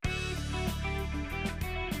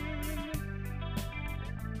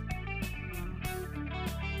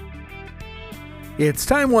It's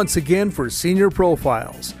time once again for Senior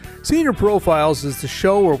Profiles. Senior Profiles is the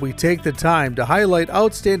show where we take the time to highlight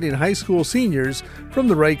outstanding high school seniors from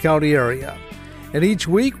the Wright County area. And each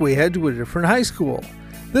week we head to a different high school.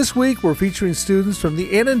 This week we're featuring students from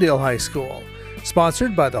the Annandale High School,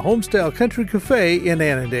 sponsored by the Homestyle Country Cafe in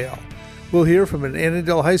Annandale. We'll hear from an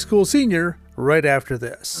Annandale High School senior right after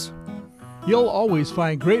this. You'll always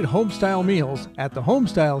find great homestyle meals at the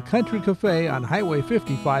Homestyle Country Cafe on Highway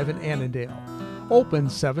 55 in Annandale. Open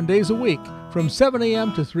 7 days a week from 7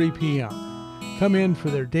 a.m. to 3 p.m. Come in for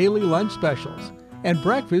their daily lunch specials, and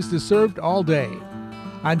breakfast is served all day.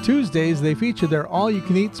 On Tuesdays, they feature their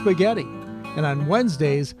all-you-can-eat spaghetti, and on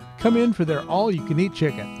Wednesdays, come in for their all-you-can-eat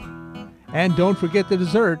chicken. And don't forget the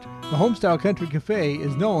dessert. The Homestyle Country Cafe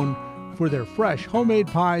is known for their fresh homemade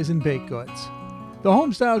pies and baked goods. The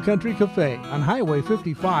Homestyle Country Cafe on Highway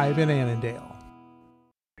 55 in Annandale.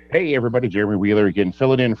 Hey everybody, Jeremy Wheeler again,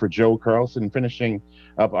 filling in for Joe Carlson, finishing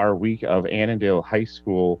up our week of Annandale High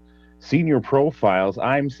School Senior Profiles.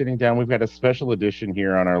 I'm sitting down, we've got a special edition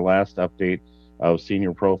here on our last update of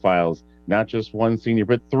Senior Profiles. Not just one senior,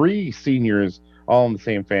 but three seniors, all in the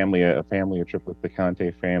same family, a family of triplets, the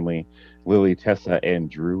Conte family, Lily, Tessa, and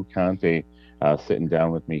Drew Conte sitting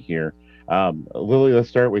down with me here. Lily, let's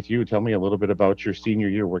start with you. Tell me a little bit about your senior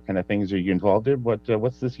year. What kind of things are you involved in?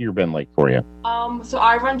 What's this year been like for you? So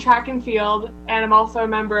I run track and field, and I'm also a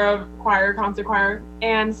member of concert choir.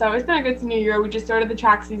 And so it's been a good senior year. We just started the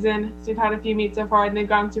track season, so we've had a few meets so far, and they've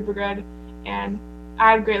gone super good. And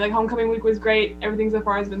I had great. Homecoming week was great. Everything so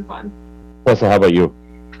far has been fun. Tessa, how about you?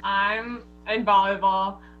 I'm in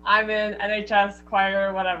volleyball. I'm in NHS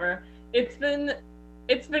choir, whatever. It's been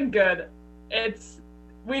good.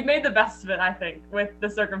 We've made the best of it, I think, with the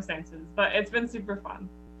circumstances, but it's been super fun.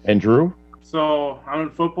 And Drew? So I'm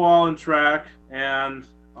in football and track, and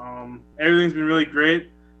everything's been really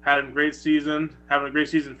great. Had a great season. Having a great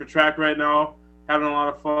season for track right now. Having a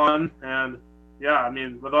lot of fun, and yeah, I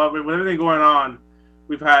mean, with everything going on,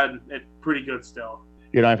 we've had it pretty good still.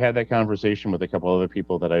 You know, I've had that conversation with a couple other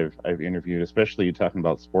people that I've interviewed, especially talking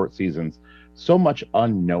about sports seasons. So much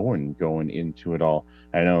unknown going into it all.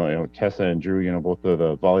 I know, Tessa and Drew, both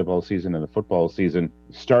the volleyball season and the football season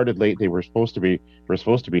started late. They were supposed to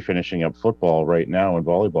be finishing up football right now and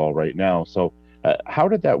volleyball right now. So how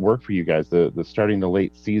did that work for you guys, the starting the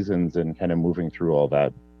late seasons and kind of moving through all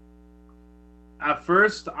that? At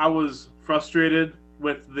first, I was frustrated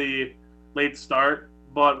with the late start,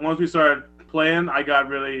 but once we started playing, I got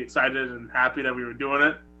really excited and happy that we were doing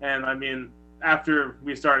it. And I mean, after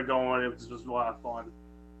we started going, it was just a lot of fun.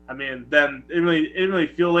 I mean, then it didn't really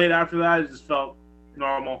feel late after that. It just felt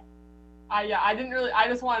normal. I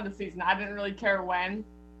just wanted the season. I didn't really care when.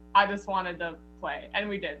 I just wanted to play, and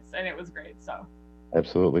we did, and it was great. So.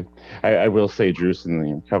 Absolutely. I will say, Drew,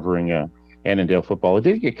 covering Annandale football, it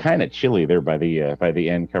did get kind of chilly there by the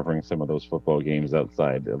end, covering some of those football games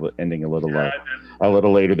outside, ending a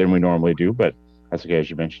little later than we normally do. But that's okay. As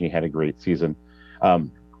you mentioned, you had a great season.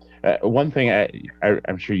 One thing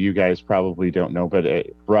I'm sure you guys probably don't know, but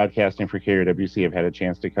broadcasting for KRWC, I've had a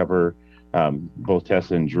chance to cover both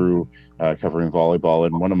Tessa and Drew covering volleyball.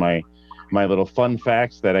 And one of my little fun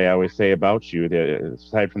facts that I always say about you,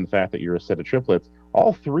 aside from the fact that you're a set of triplets,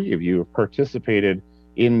 all three of you have participated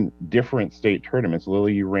in different state tournaments.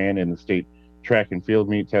 Lily, you ran in the state track and field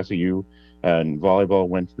meet. Tessa, you and volleyball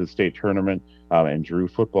went to the state tournament, and Drew,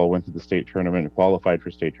 football, went to the state tournament and qualified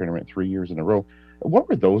for state tournament 3 years in a row. What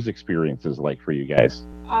were those experiences like for you guys?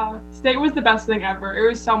 State was the best thing ever. It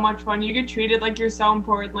was so much fun. You get treated like you're so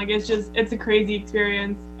important. It's a crazy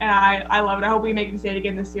experience, and I love it. I hope we make the state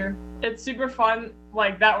again this year. It's super fun,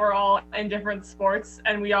 that we're all in different sports,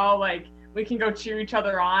 and we all, we can go cheer each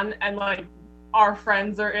other on, and, our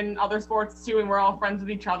friends are in other sports too, and we're all friends with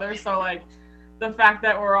each other. So, the fact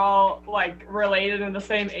that we're all, related and the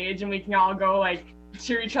same age, and we can all go,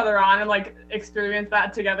 cheer each other on and, experience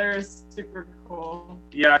that together is super cool.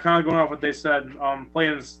 Yeah, kind of going off what they said,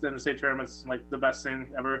 playing in the state tournaments is, the best thing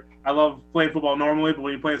ever. I love playing football normally, but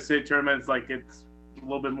when you play in the state tournaments, it's a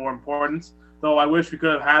little bit more important. Though I wish we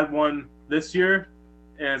could have had one this year,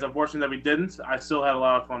 and it's unfortunate that we didn't. I still had a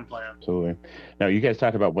lot of fun playing. Absolutely. Now, you guys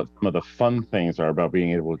talked about what some of the fun things are about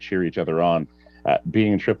being able to cheer each other on.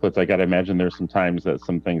 Being in triplets, I got to imagine there's some times that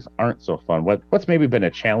some things aren't so fun. What's maybe been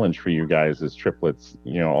a challenge for you guys as triplets,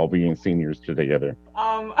 all being seniors together?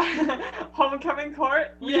 Homecoming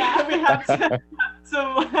court. Yeah, we have to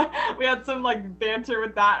some like banter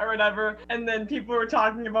with that or whatever, and then people were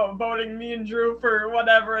talking about voting me and Drew for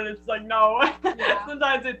whatever, and it's like no. Yeah.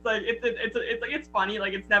 Sometimes it's like it's funny,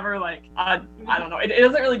 like it's never like I don't know, it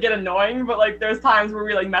doesn't really get annoying, but like there's times where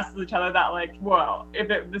we like mess with each other that like, well, if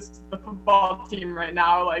this is the football team right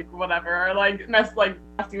now, like whatever, or like messing with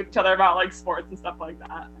each other about like sports and stuff like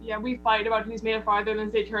that. Yeah, we fight about who's made it farther in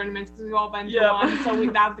state tournaments because we've all been to Yeah. one. So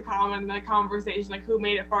that's the common conversation, like who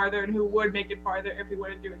made it farther and who would make it farther if we were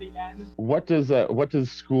to do it again. What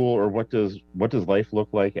does school or what does life look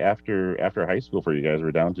like after high school for you guys?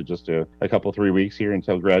 We're down to just a couple 3 weeks here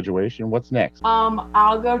until graduation. What's next?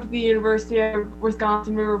 I'll go to the University of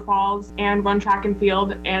Wisconsin River Falls and run track and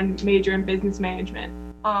field and major in business management.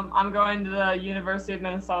 I'm going to the University of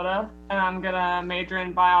Minnesota, and I'm gonna major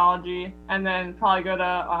in biology, and then probably go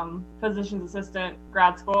to physician's assistant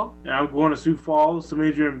grad school. Yeah, I'm going to Sioux Falls to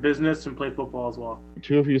major in business and play football as well.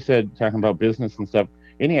 Two of you said talking about business and stuff.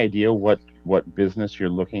 Any idea what business you're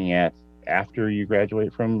looking at after you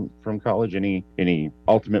graduate from college? Any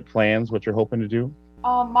ultimate plans? What you're hoping to do?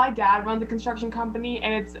 My dad runs a construction company,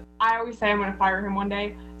 and I always say I'm gonna fire him one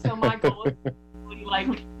day. So my goal is to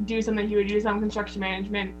like do something he would do, some construction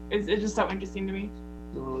management. It's just so interesting to me.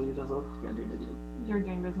 You're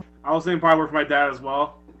doing business. I was saying probably work for my dad as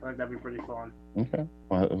well. I think that'd be pretty fun. Okay.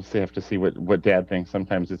 Well, we'll have to see what dad thinks.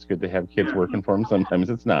 Sometimes it's good to have kids working for him. Sometimes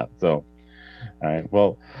it's not. So, all right.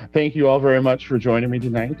 Well, thank you all very much for joining me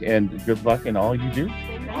tonight, and good luck in all you do.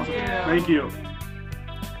 Thank you.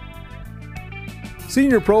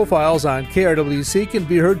 Senior Profiles on KRWC can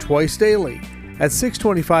be heard twice daily at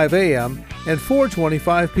 6:25 a.m. and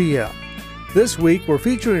 4:25 p.m. This week, we're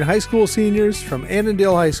featuring high school seniors from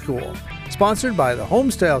Annandale High School, sponsored by the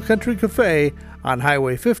Homestyle Country Cafe on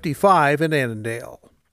Highway 55 in Annandale.